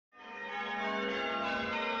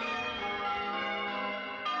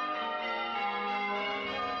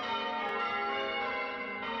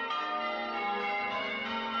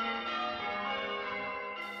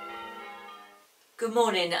Good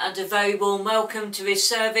morning and a very warm welcome to his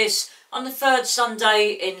service on the third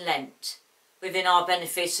Sunday in Lent, within our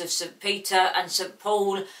benefice of St Peter and St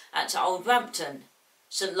Paul at Old Brampton,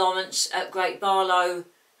 St Lawrence at Great Barlow,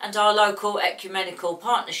 and our local ecumenical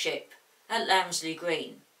partnership at Loundsley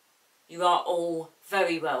Green. You are all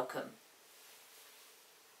very welcome.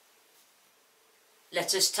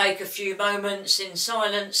 Let us take a few moments in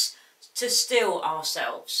silence to still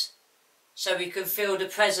ourselves, so we can feel the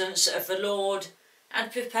presence of the Lord and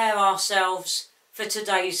prepare ourselves for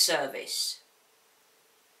today's service.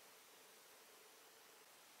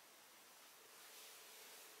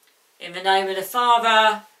 In the name of the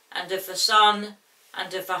Father, and of the Son,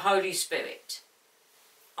 and of the Holy Spirit.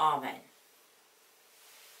 Amen.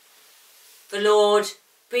 The Lord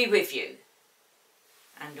be with you,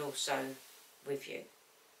 and also with you.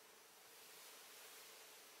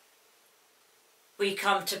 We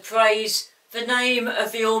come to praise the name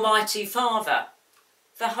of the Almighty Father,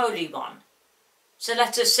 the Holy One. So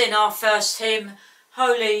let us sing our first hymn,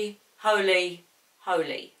 Holy, Holy,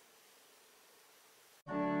 Holy.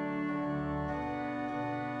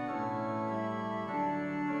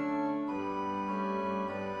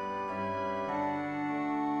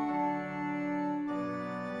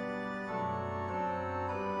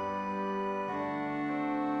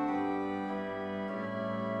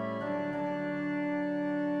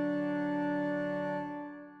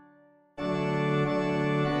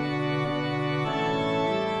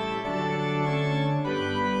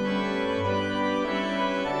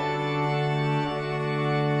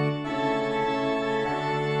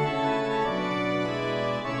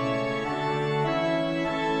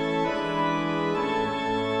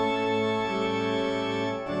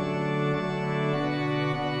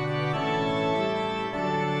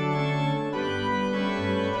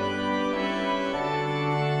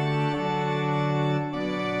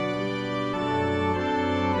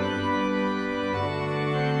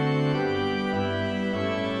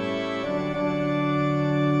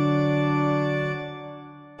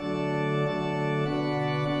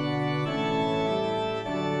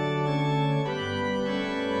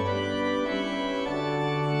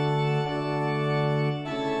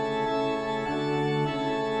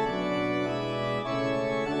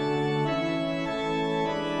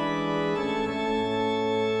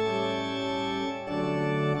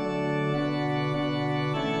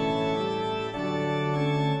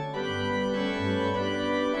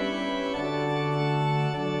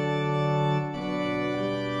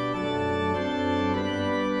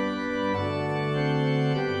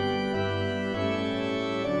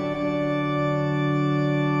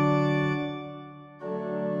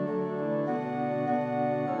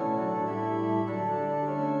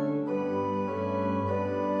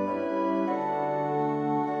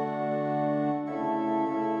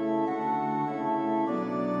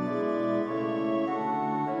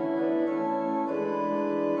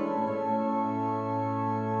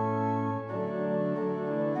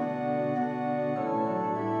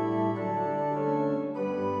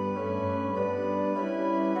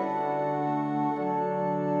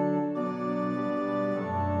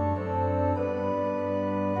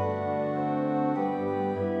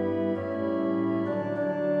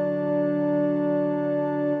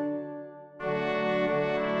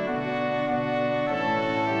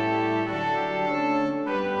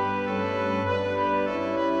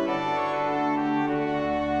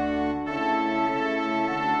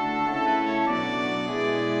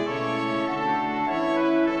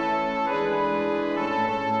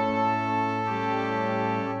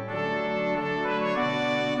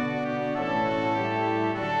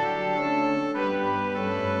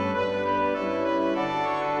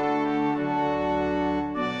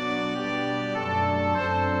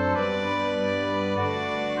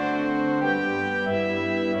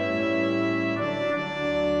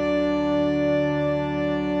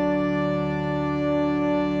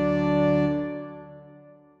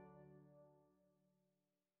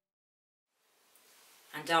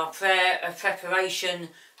 And our prayer of preparation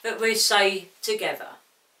that we say together.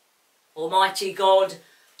 Almighty God,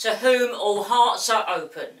 to whom all hearts are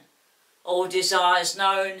open, all desires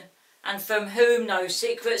known, and from whom no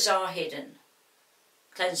secrets are hidden,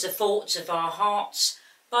 cleanse the thoughts of our hearts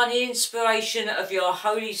by the inspiration of your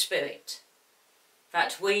Holy Spirit,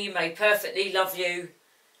 that we may perfectly love you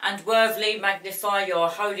and worthily magnify your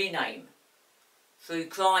holy name. Through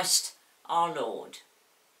Christ our Lord.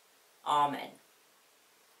 Amen.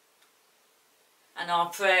 And our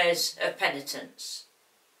prayers of penitence.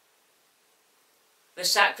 The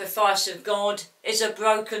sacrifice of God is a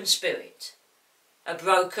broken spirit. A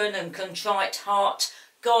broken and contrite heart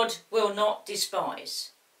God will not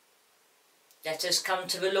despise. Let us come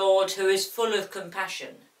to the Lord, who is full of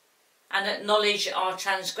compassion, and acknowledge our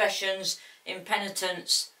transgressions in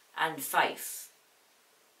penitence and faith.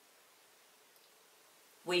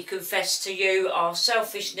 We confess to you our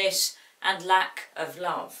selfishness and lack of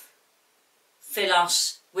love. Fill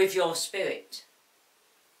us with your Spirit.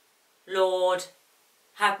 Lord,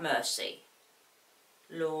 have mercy.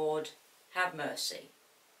 Lord, have mercy.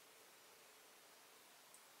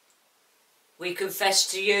 We confess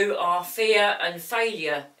to you our fear and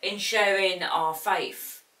failure in sharing our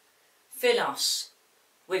faith. Fill us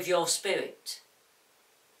with your Spirit.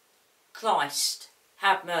 Christ,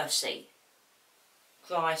 have mercy.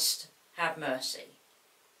 Christ, have mercy.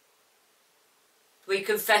 We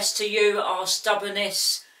confess to you our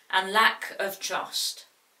stubbornness and lack of trust.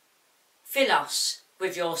 Fill us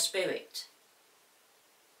with your Spirit.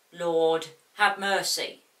 Lord, have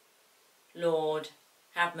mercy. Lord,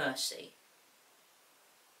 have mercy.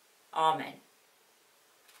 Amen.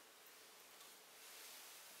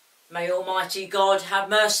 May Almighty God have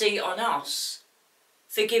mercy on us,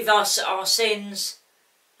 forgive us our sins,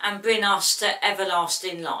 and bring us to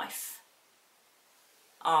everlasting life.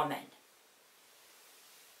 Amen.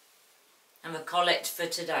 And the collect for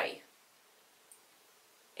today.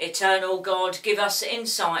 Eternal God, give us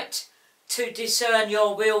insight to discern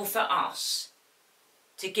your will for us,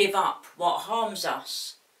 to give up what harms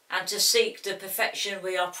us, and to seek the perfection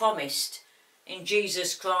we are promised in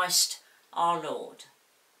Jesus Christ our Lord.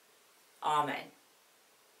 Amen.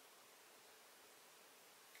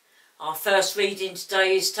 Our first reading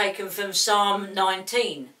today is taken from Psalm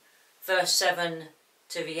 19, verse 7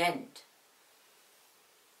 to the end.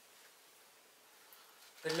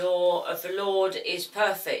 The law of the Lord is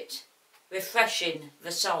perfect, refreshing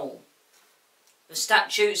the soul. The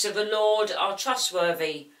statutes of the Lord are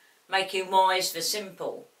trustworthy, making wise the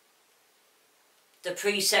simple. The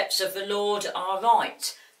precepts of the Lord are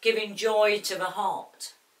right, giving joy to the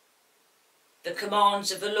heart. The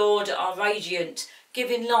commands of the Lord are radiant,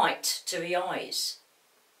 giving light to the eyes.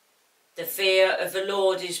 The fear of the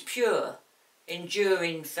Lord is pure,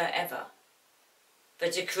 enduring forever.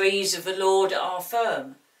 The decrees of the Lord are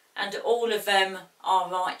firm, and all of them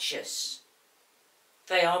are righteous.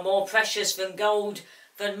 They are more precious than gold,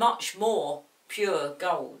 than much more pure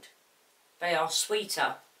gold. They are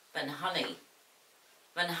sweeter than honey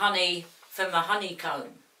from the honeycomb.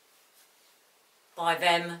 By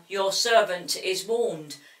them your servant is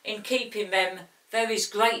warned, in keeping them there is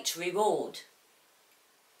great reward.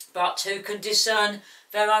 But who can discern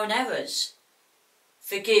their own errors?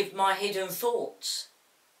 Forgive my hidden thoughts.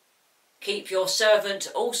 Keep your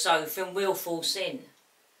servant also from wilful sin.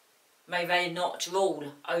 May they not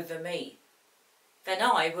rule over me. Then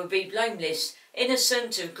I will be blameless,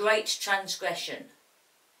 innocent of great transgression.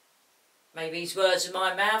 May these words of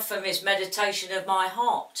my mouth and this meditation of my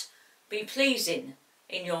heart be pleasing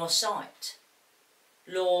in your sight,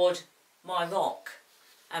 Lord, my rock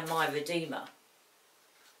and my Redeemer.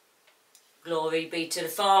 Glory be to the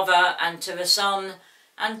Father, and to the Son,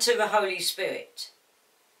 and to the Holy Spirit,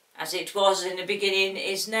 as it was in the beginning,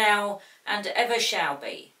 is now, and ever shall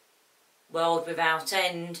be, world without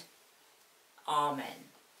end. Amen.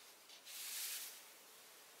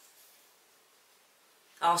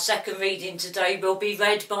 Our second reading today will be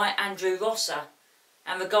read by Andrew Rosser,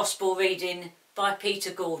 and the Gospel reading by Peter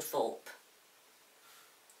Gouldthorpe.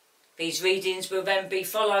 These readings will then be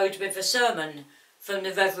followed with a sermon from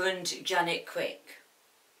the Reverend Janet Quick.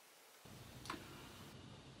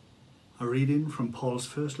 A reading from Paul's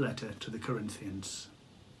first letter to the Corinthians.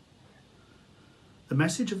 The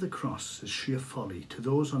message of the cross is sheer folly to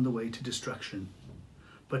those on the way to destruction,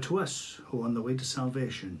 but to us who are on the way to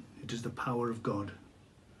salvation, it is the power of God.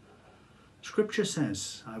 Scripture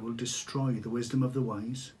says, I will destroy the wisdom of the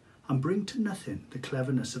wise and bring to nothing the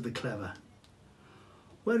cleverness of the clever.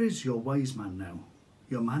 Where is your wise man now,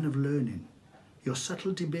 your man of learning, your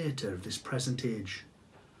subtle debater of this present age?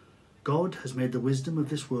 God has made the wisdom of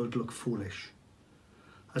this world look foolish.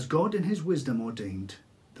 As God in his wisdom ordained,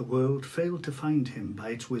 the world failed to find him by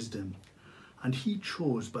its wisdom, and he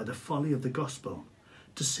chose by the folly of the gospel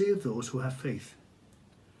to save those who have faith.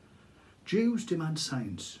 Jews demand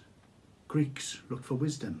signs, Greeks look for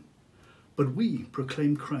wisdom, but we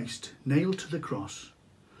proclaim Christ nailed to the cross,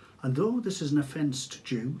 and though this is an offence to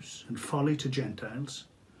Jews and folly to Gentiles,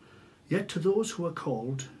 yet to those who are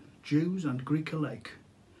called, Jews and Greek alike,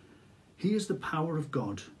 he is the power of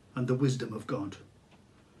God and the wisdom of God.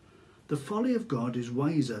 The folly of God is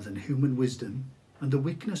wiser than human wisdom, and the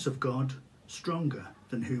weakness of God stronger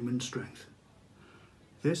than human strength.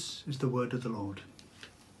 This is the word of the Lord.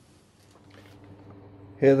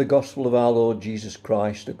 Hear the gospel of our Lord Jesus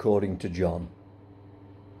Christ according to John.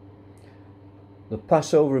 The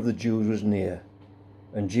Passover of the Jews was near,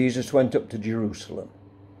 and Jesus went up to Jerusalem.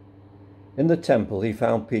 In the temple he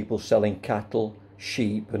found people selling cattle,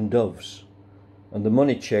 sheep and doves, and the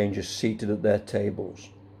money changers seated at their tables.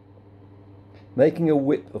 Making a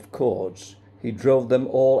whip of cords, he drove them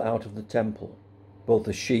all out of the temple, both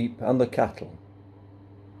the sheep and the cattle.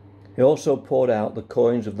 He also poured out the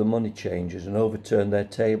coins of the money changers and overturned their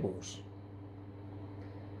tables.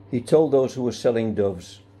 He told those who were selling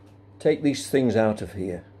doves, "Take these things out of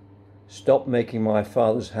here. Stop making my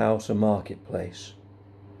Father's house a marketplace."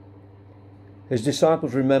 His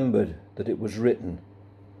disciples remembered that it was written,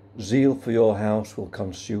 "Zeal for your house will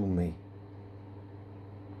consume me."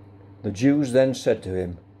 The Jews then said to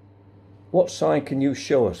him, "What sign can you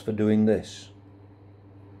show us for doing this?"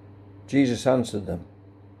 Jesus answered them,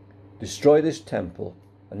 "Destroy this temple,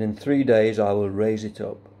 and in 3 days I will raise it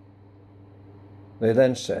up." They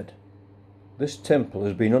then said, "This temple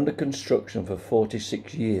has been under construction for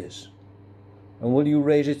 46 years, and will you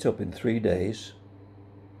raise it up in 3 days?"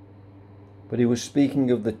 But he was speaking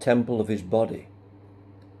of the temple of his body.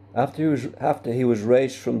 After he was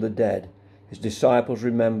raised from the dead, his disciples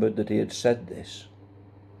remembered that he had said this,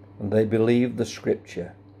 and they believed the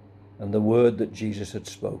scripture and the word that Jesus had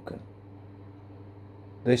spoken.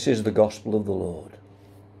 This is the gospel of the Lord.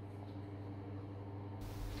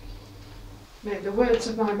 May the words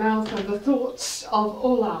of my mouth and the thoughts of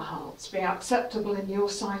all our hearts be acceptable in your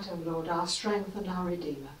sight, O Lord, our strength and our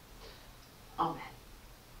Redeemer. Amen.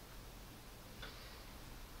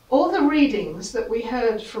 All the readings that we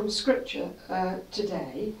heard from Scripture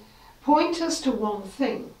today point us to one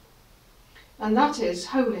thing, and that is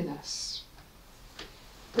holiness.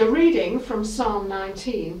 The reading from Psalm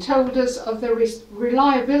 19 told us of the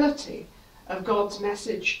reliability of God's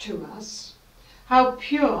message to us, how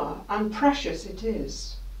pure and precious it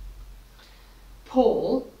is.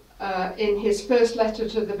 Paul, in his first letter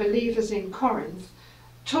to the believers in Corinth,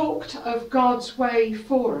 talked of God's way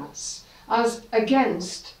for us as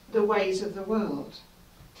against the ways of the world,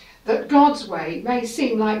 that God's way may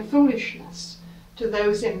seem like foolishness to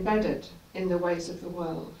those embedded in the ways of the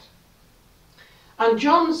world. And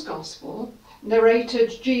John's Gospel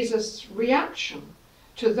narrated Jesus' reaction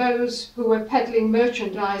to those who were peddling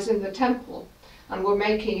merchandise in the temple and were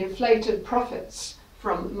making inflated profits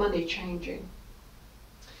from money changing.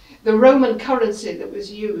 The Roman currency that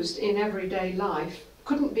was used in everyday life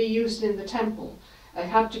couldn't be used in the temple. It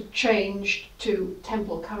had to change to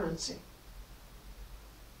temple currency.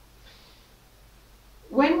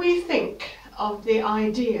 When we think of the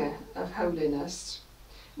idea of holiness,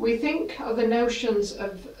 we think of the notions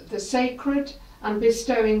of the sacred and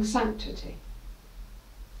bestowing sanctity.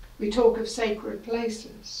 We talk of sacred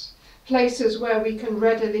places, places where we can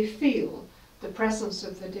readily feel the presence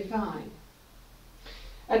of the divine.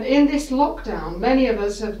 And in this lockdown, many of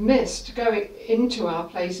us have missed going into our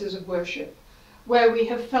places of worship where we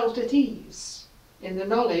have felt at ease in the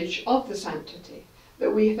knowledge of the sanctity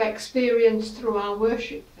that we have experienced through our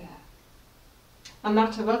worship there, and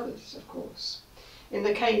that of others, of course. In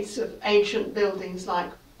the case of ancient buildings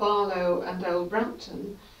like Barlow and old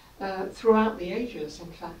Brampton, throughout the ages,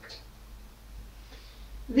 in fact.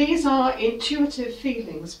 These are intuitive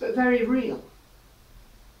feelings, but very real.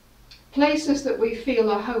 Places that we feel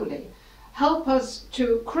are holy help us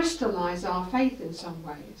to crystallize our faith in some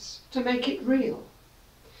ways, to make it real,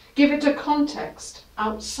 give it a context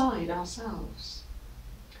outside ourselves,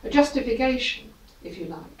 a justification, if you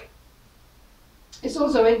like. It's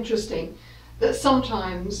also interesting that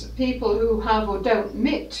sometimes people who have or don't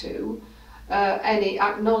admit to any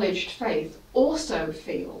acknowledged faith also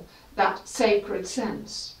feel that sacred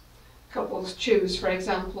sense. Couples choose, for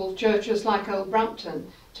example, churches like old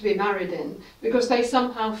Brampton to be married in because they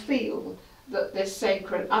somehow feel that this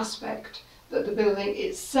sacred aspect that the building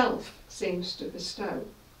itself seems to bestow,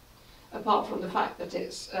 apart from the fact that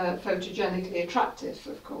it's photogenically attractive,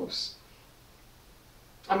 of course.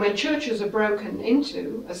 And when churches are broken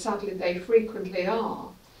into, as sadly they frequently are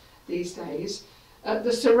these days,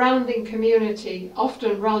 the surrounding community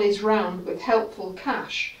often rallies round with helpful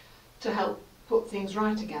cash to help put things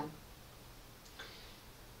right again.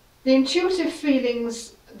 The intuitive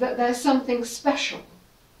feelings that there's something special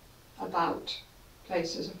about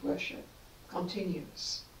places of worship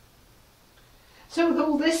continues. So with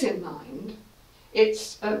all this in mind,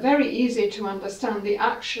 it's very easy to understand the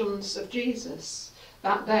actions of Jesus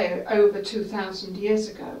that day over 2,000 years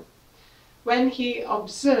ago, when he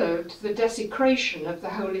observed the desecration of the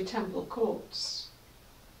Holy Temple courts.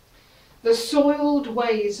 The soiled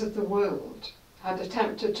ways of the world had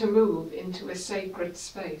attempted to move into a sacred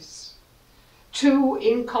space. Two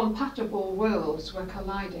incompatible worlds were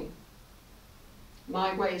colliding.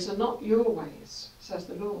 My ways are not your ways, says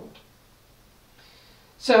the Lord.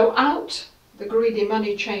 So out the greedy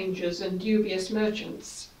money changers and dubious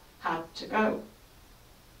merchants had to go.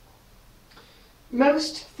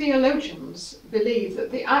 Most theologians believe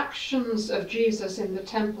that the actions of Jesus in the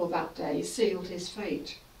temple that day sealed his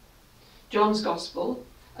fate. John's Gospel,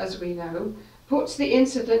 as we know, puts the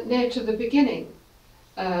incident near to the beginning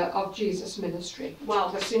of Jesus' ministry, while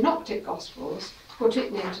the Synoptic Gospels put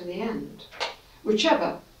it near to the end.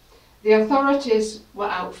 Whichever, the authorities were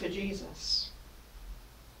out for Jesus.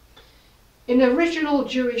 In original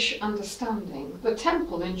Jewish understanding, the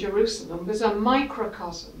temple in Jerusalem was a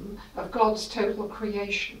microcosm of God's total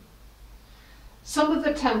creation. Some of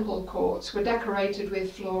the temple courts were decorated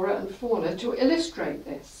with flora and fauna to illustrate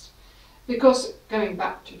this, because, going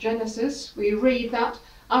back to Genesis, we read that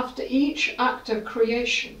after each act of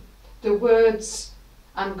creation, the words,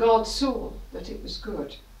 "And God saw that it was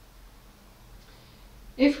good."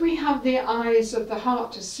 If we have the eyes of the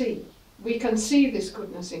heart to see, we can see this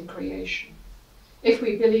goodness in creation. If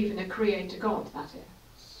we believe in a creator God, that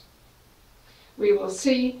is. We will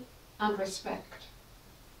see and respect.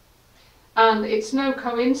 And it's no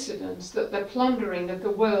coincidence that the plundering of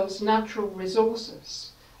the world's natural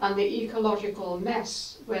resources and the ecological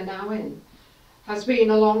mess we're now in has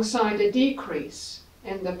been alongside a decrease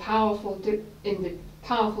in the powerful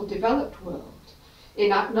developed world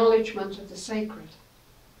in acknowledgement of the sacred.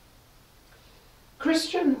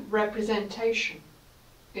 Christian representation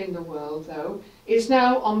in the world, though, is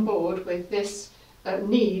now on board with this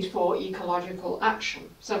need for ecological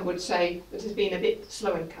action. Some would say that has been a bit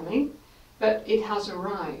slow in coming, but it has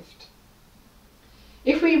arrived.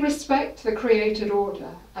 If we respect the created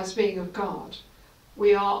order as being of God,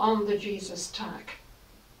 we are on the Jesus tack.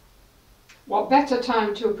 What better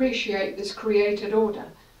time to appreciate this created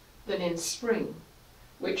order than in spring,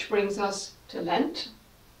 which brings us to Lent,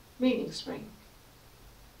 meaning spring.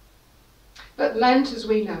 But Lent, as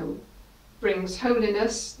we know, brings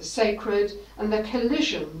holiness, the sacred, and the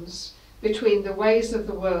collisions between the ways of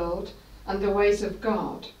the world and the ways of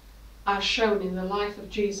God, as shown in the life of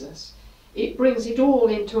Jesus. It brings it all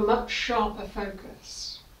into a much sharper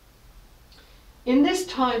focus. In this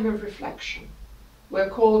time of reflection, we're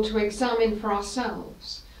called to examine for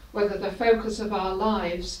ourselves whether the focus of our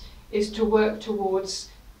lives is to work towards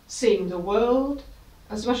seeing the world,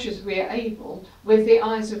 as much as we are able, with the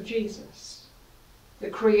eyes of Jesus, the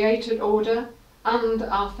created order, and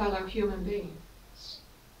our fellow human beings.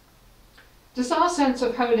 Does our sense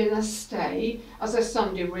of holiness stay as a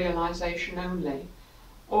Sunday realisation only,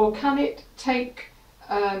 or can it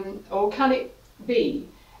be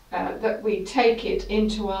that we take it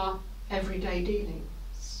into our everyday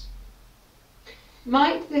dealings?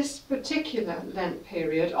 Might this particular Lent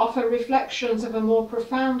period offer reflections of a more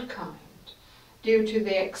profound kind due to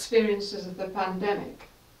the experiences of the pandemic?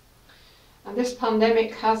 And this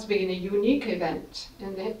pandemic has been a unique event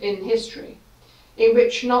in history, in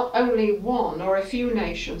which not only one or a few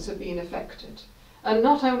nations have been affected, and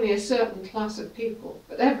not only a certain class of people,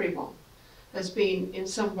 but everyone has been in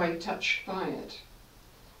some way touched by it,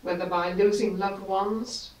 whether by losing loved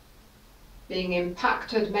ones, being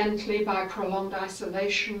impacted mentally by prolonged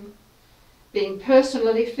isolation, being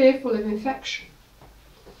personally fearful of infection,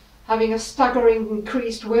 having a staggering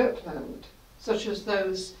increased workload, such as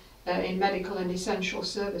those in medical and essential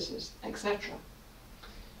services, etc.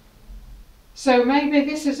 So maybe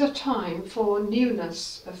this is a time for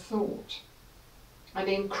newness of thought, and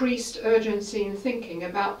increased urgency in thinking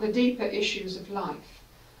about the deeper issues of life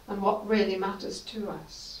and what really matters to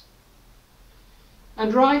us.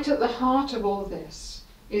 And right at the heart of all this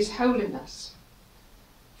is holiness,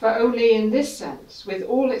 for only in this sense, with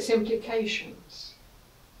all its implications,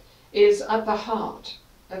 is at the heart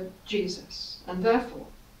of Jesus, and therefore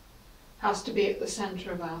has to be at the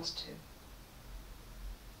centre of ours too.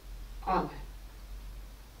 Amen.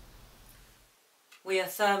 We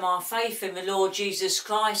affirm our faith in the Lord Jesus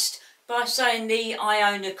Christ by saying the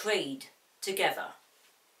Iona Creed together.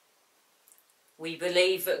 We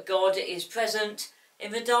believe that God is present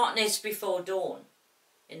in the darkness before dawn,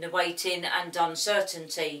 in the waiting and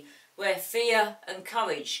uncertainty where fear and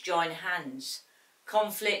courage join hands,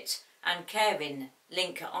 conflict and caring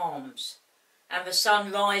link arms, and the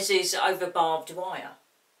sun rises over barbed wire.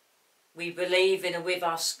 We believe in a with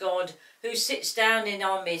us God who sits down in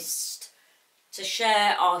our midst to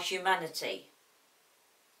share our humanity.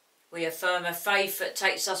 We affirm a faith that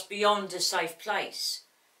takes us beyond a safe place,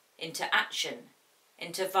 into action,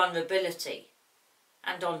 into vulnerability,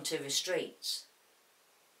 and onto the streets.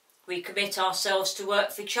 We commit ourselves to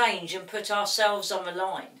work for change and put ourselves on the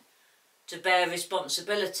line, to bear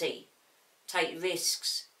responsibility, take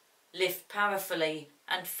risks, live powerfully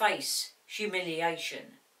and face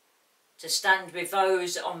humiliation, to stand with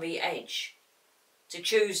those on the edge, to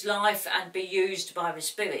choose life and be used by the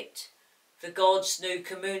Spirit for God's new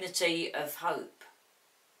community of hope.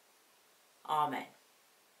 Amen.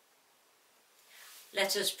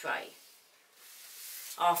 Let us pray.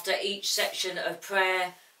 After each section of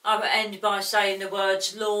prayer, I will end by saying the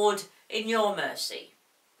words, Lord, in your mercy.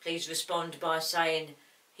 Please respond by saying,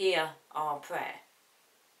 hear our prayer.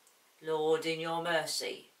 Lord, in your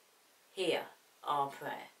mercy, hear our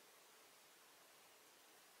prayer.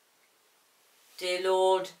 Dear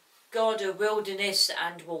Lord, God of wilderness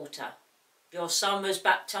and water, your Son was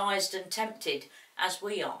baptised and tempted as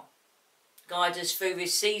we are. Guide us through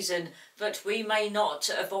this season that we may not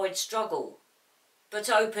avoid struggle, but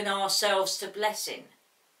open ourselves to blessing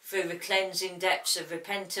through the cleansing depths of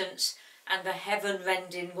repentance and the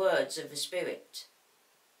heaven-rending words of the Spirit.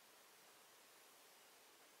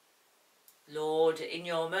 Lord, in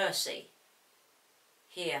your mercy,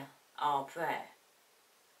 hear our prayer.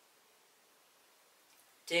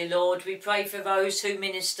 Dear Lord, we pray for those who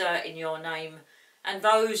minister in your name and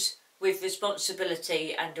those with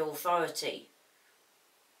responsibility and authority.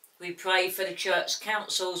 We pray for the church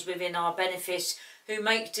councils within our Benefice who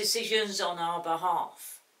make decisions on our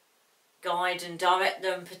behalf. Guide and direct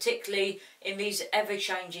them, particularly in these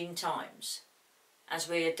ever-changing times, as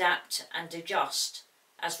we adapt and adjust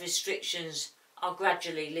as restrictions are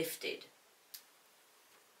gradually lifted.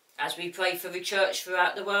 As we pray for the church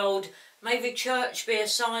throughout the world, may the church be a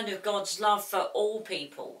sign of God's love for all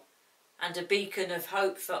people and a beacon of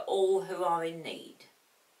hope for all who are in need.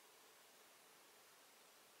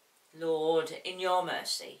 Lord, in your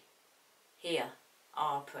mercy, hear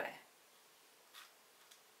our prayer.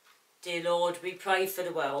 Dear Lord, we pray for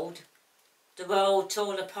the world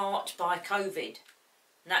torn apart by COVID,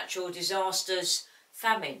 natural disasters,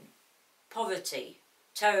 famine, poverty,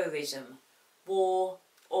 terrorism, war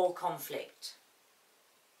or conflict.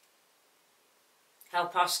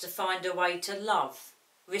 Help us to find a way to love,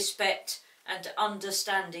 respect and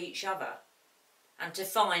understand each other, and to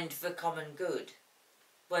find the common good,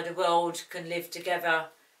 where the world can live together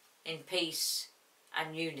in peace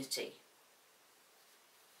and unity.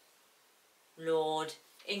 Lord,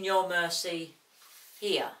 in your mercy,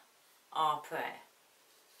 hear our prayer.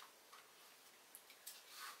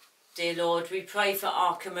 Dear Lord, we pray for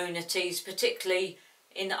our communities, particularly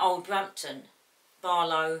in Old Brampton,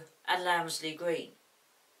 Barlow and Loundsley Green.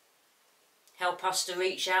 Help us to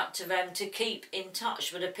reach out to them, to keep in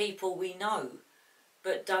touch with the people we know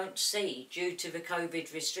but don't see due to the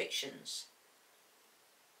COVID restrictions.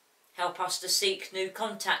 Help us to seek new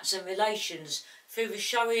contacts and relations through the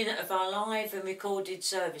showing of our live and recorded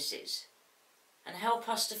services, and help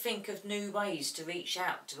us to think of new ways to reach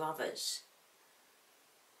out to others.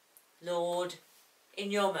 Lord,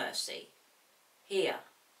 in your mercy, hear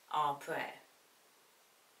our prayer.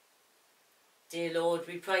 Dear Lord,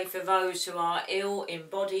 we pray for those who are ill in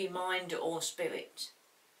body, mind or spirit.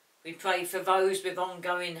 We pray for those with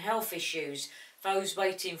ongoing health issues, those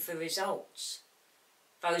waiting for results,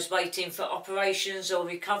 those waiting for operations or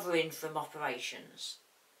recovering from operations.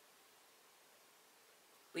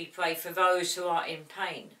 We pray for those who are in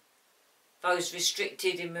pain, those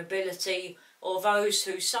restricted in mobility or those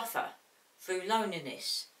who suffer through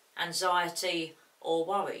loneliness, anxiety or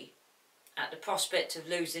worry at the prospect of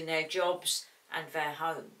losing their jobs and their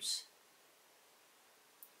homes.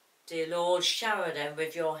 Dear Lord, shower them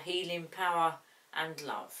with your healing power and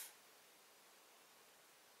love.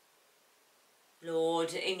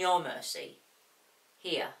 Lord, in your mercy,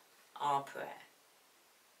 hear our prayer.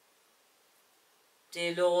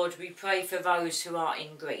 Dear Lord, we pray for those who are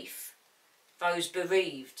in grief, those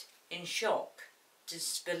bereaved, in shock,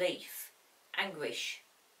 disbelief, anguish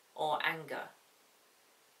or anger.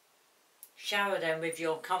 Shower them with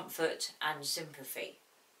your comfort and sympathy.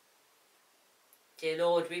 Dear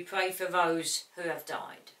Lord, we pray for those who have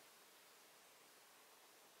died.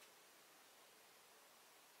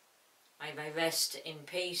 May they rest in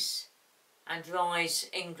peace and rise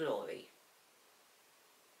in glory.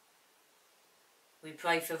 We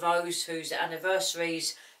pray for those whose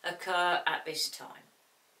anniversaries occur at this time.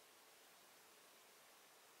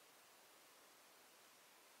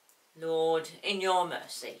 Lord, in your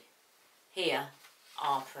mercy, hear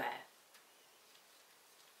our prayer.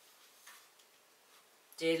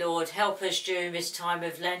 Dear Lord, help us during this time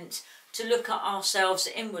of Lent to look at ourselves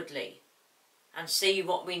inwardly and see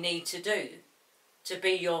what we need to do to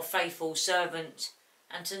be your faithful servant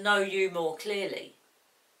and to know you more clearly,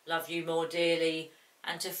 love you more dearly,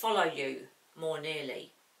 and to follow you more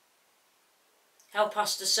nearly. Help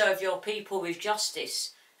us to serve your people with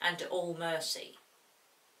justice and all mercy.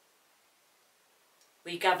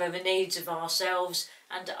 We gather the needs of ourselves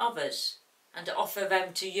and others and offer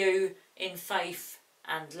them to you in faith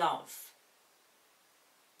and love.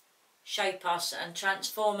 Shape us and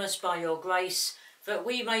transform us by your grace, that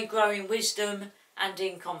we may grow in wisdom and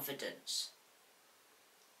in confidence.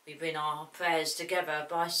 We bring our prayers together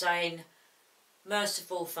by saying,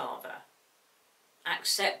 Merciful Father,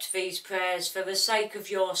 accept these prayers for the sake of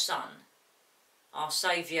your Son, our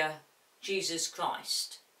Saviour, Jesus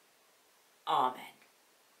Christ. Amen.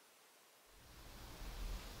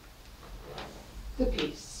 The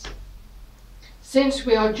peace. Since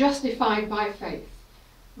we are justified by faith,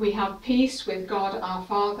 we have peace with God our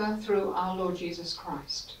Father through our Lord Jesus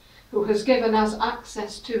Christ, who has given us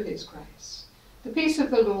access to his grace. The peace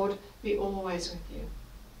of the Lord be always with you.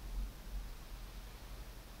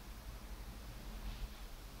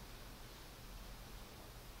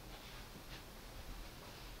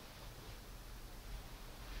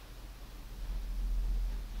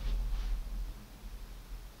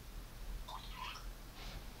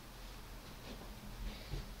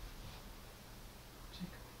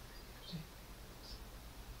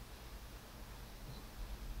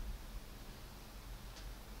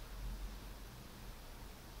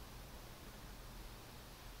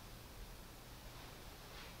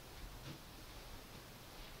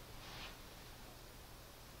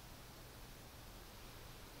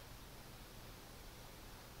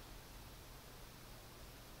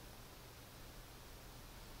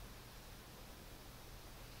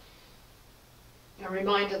 A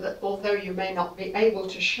reminder that although you may not be able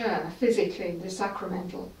to share physically in the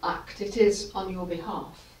sacramental act, it is on your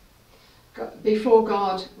behalf. Before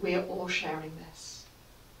God, we are all sharing this.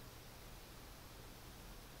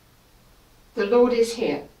 The Lord is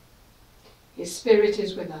here. His Spirit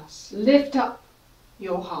is with us. Lift up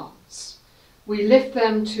your hearts. We lift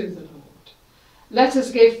them to the Lord. Let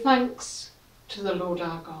us give thanks to the Lord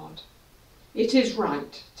our God. It is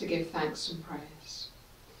right to give thanks and praise.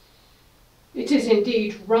 It is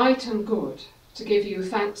indeed right and good to give you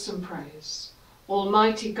thanks and praise,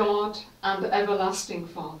 Almighty God and everlasting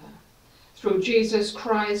Father, through Jesus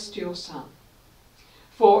Christ your Son.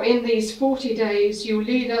 For in these 40 days you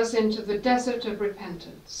lead us into the desert of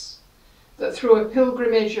repentance, that through a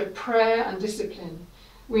pilgrimage of prayer and discipline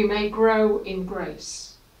we may grow in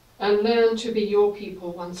grace and learn to be your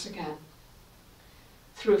people once again.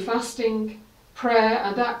 Through fasting, prayer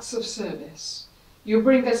and acts of service, you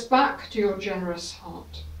bring us back to your generous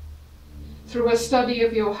heart. Through a study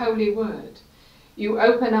of your holy word, you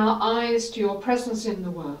open our eyes to your presence in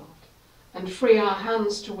the world and free our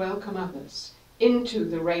hands to welcome others into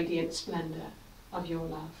the radiant splendour of your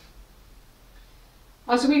love.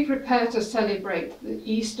 As we prepare to celebrate the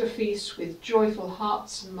Easter feast with joyful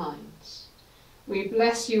hearts and minds, we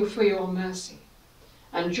bless you for your mercy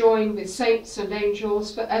and join with saints and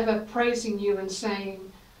angels forever praising you and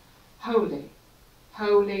saying, Holy,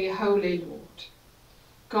 holy, holy Lord,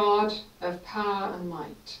 God of power and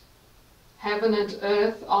might, heaven and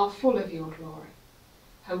earth are full of your glory.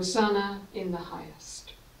 Hosanna in the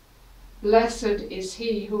highest. Blessed is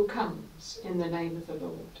he who comes in the name of the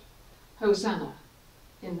Lord. Hosanna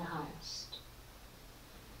in the highest.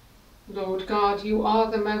 Lord God, you are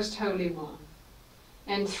the most holy one,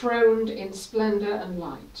 enthroned in splendour and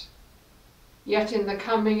light. Yet in the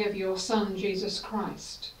coming of your Son, Jesus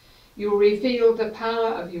Christ, you revealed the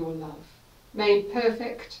power of your love, made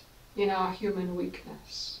perfect in our human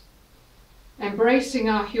weakness. Embracing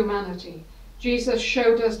our humanity, Jesus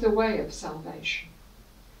showed us the way of salvation.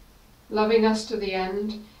 Loving us to the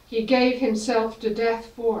end, he gave himself to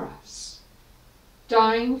death for us.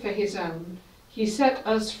 Dying for his own, he set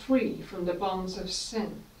us free from the bonds of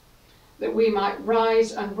sin, that we might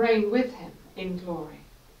rise and reign with him in glory.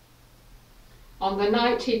 On the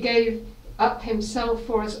night he gave up himself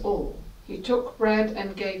for us all, he took bread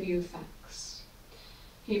and gave you thanks.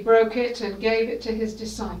 He broke it and gave it to his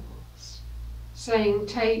disciples, saying,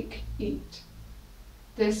 Take, eat.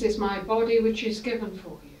 This is my body which is given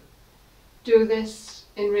for you. Do this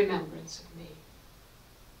in remembrance of me.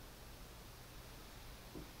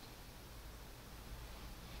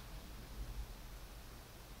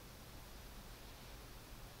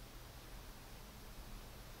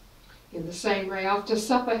 In the same way, after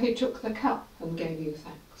supper, he took the cup and gave you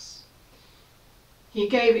thanks. He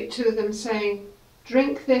gave it to them, saying,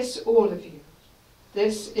 Drink this, all of you.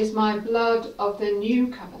 This is my blood of the new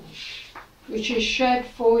covenant, which is shed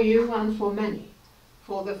for you and for many,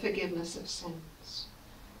 for the forgiveness of sins.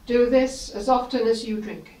 Do this as often as you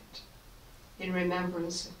drink it, in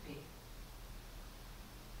remembrance of me.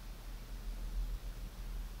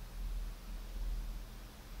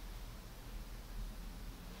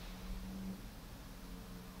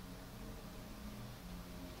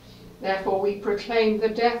 Therefore we proclaim the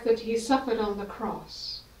death that he suffered on the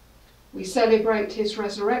cross. We celebrate his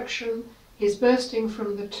resurrection, his bursting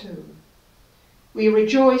from the tomb. We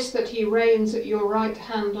rejoice that he reigns at your right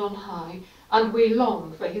hand on high, and we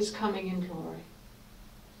long for his coming in glory.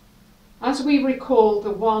 As we recall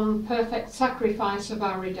the one perfect sacrifice of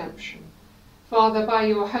our redemption, Father, by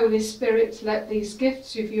your Holy Spirit, let these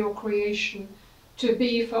gifts of your creation to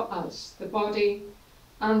be for us the body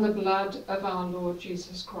and the blood of our Lord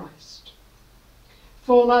Jesus Christ.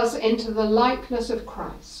 Form us into the likeness of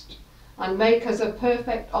Christ and make us a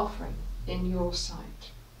perfect offering in your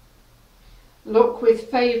sight. Look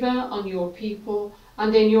with favour on your people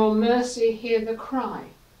and in your mercy hear the cry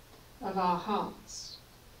of our hearts.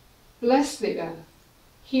 Bless the earth,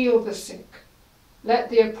 heal the sick, let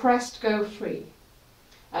the oppressed go free,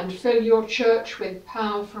 and fill your church with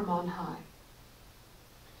power from on high.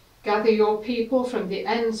 Gather your people from the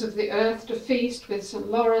ends of the earth to feast with St.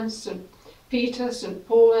 Lawrence, St. Peter, St.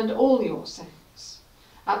 Paul, and all your saints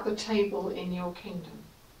at the table in your kingdom,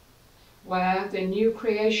 where the new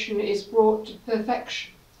creation is brought to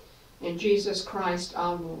perfection in Jesus Christ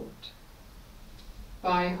our Lord,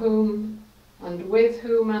 by whom and with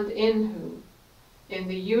whom and in whom, in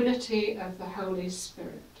the unity of the Holy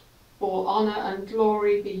Spirit, all honour and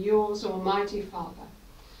glory be yours, Almighty Father,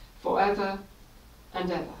 for ever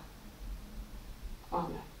and ever.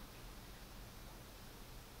 Amen.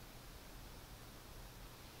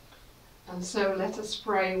 And so let us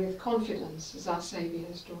pray with confidence as our Saviour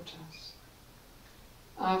has taught us.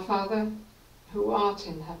 Our Father, who art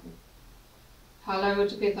in heaven,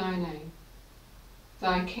 hallowed be thy name.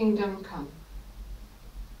 Thy kingdom come.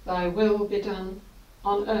 Thy will be done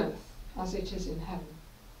on earth as it is in heaven.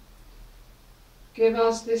 Give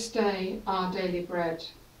us this day our daily bread,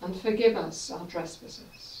 and forgive us our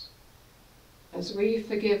trespasses, as we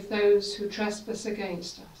forgive those who trespass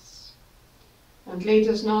against us. And lead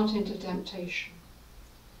us not into temptation,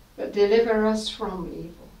 but deliver us from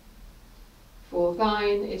evil. For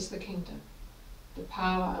thine is the kingdom, the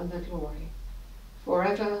power and the glory,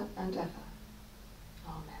 forever and ever.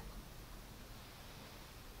 Amen.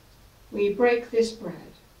 We break this bread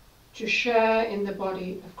to share in the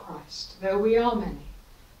body of Christ. Though we are many,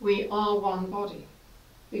 we are one body,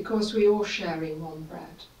 because we all share in one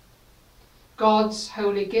bread. God's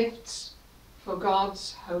holy gifts for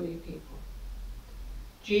God's holy people.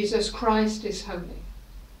 Jesus Christ is holy.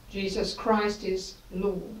 Jesus Christ is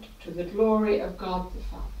Lord, to the glory of God the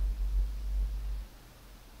Father.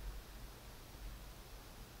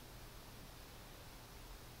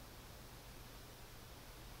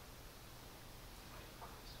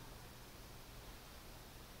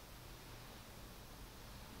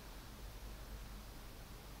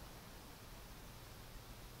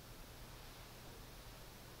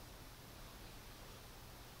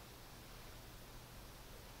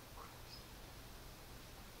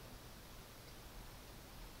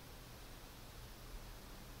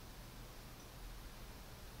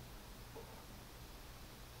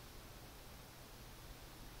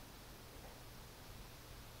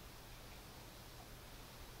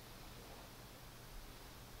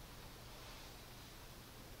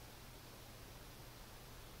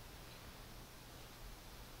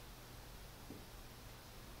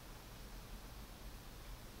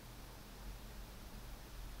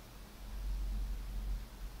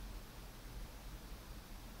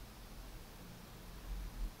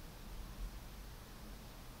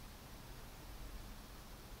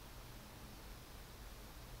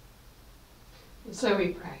 And so we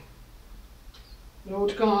pray.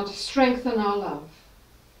 Lord God, strengthen our love.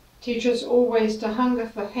 Teach us always to hunger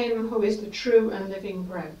for him who is the true and living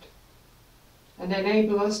bread, and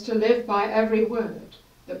enable us to live by every word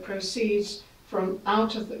that proceeds from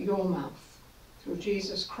out of your mouth, through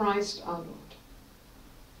Jesus Christ our Lord.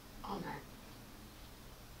 Amen.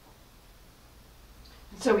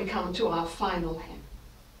 And so we come to our final hymn.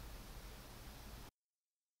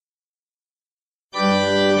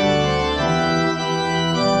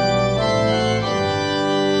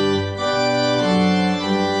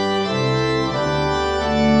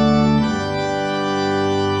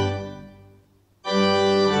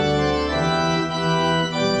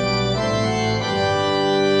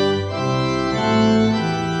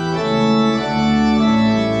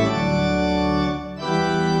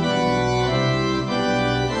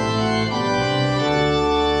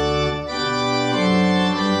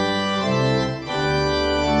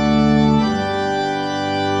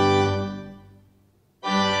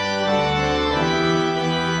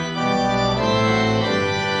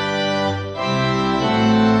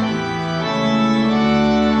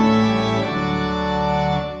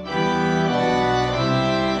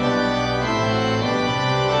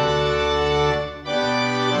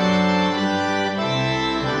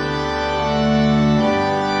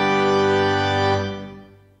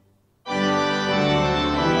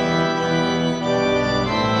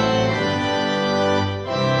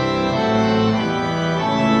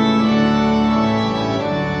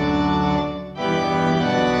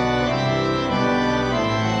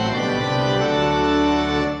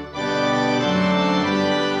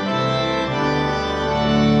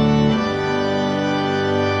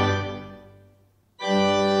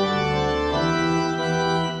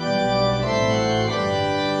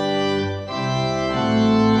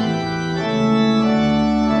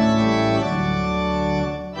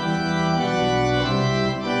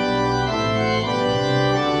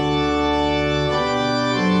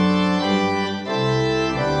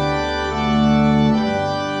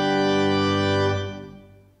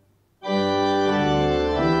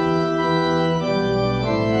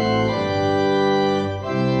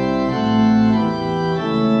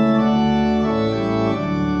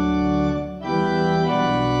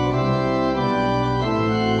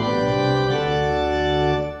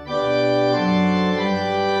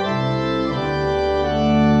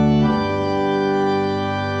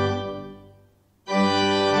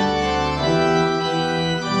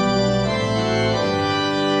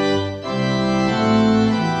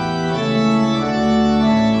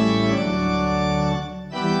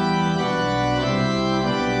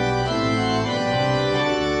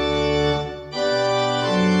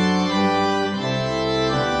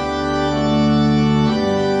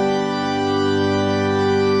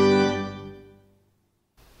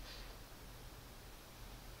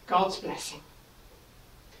 God's blessing.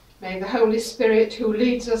 May the Holy Spirit, who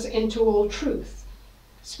leads us into all truth,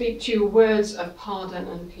 speak to you words of pardon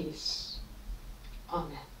and peace.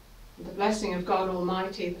 Amen. And the blessing of God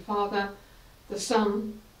Almighty, the Father, the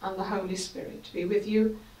Son, and the Holy Spirit be with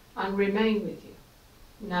you and remain with you,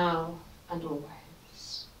 now and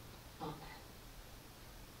always. Amen.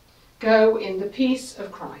 Go in the peace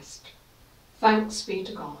of Christ. Thanks be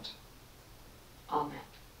to God. Amen.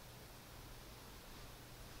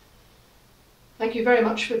 Thank you very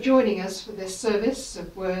much for joining us for this service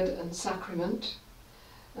of Word and Sacrament.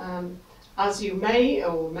 As you may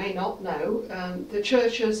or may not know, the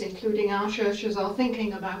churches, including our churches, are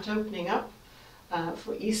thinking about opening up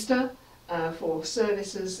for Easter for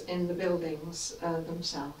services in the buildings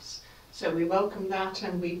themselves. So we welcome that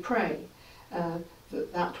and we pray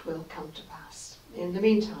that that will come to pass. In the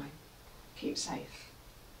meantime, keep safe.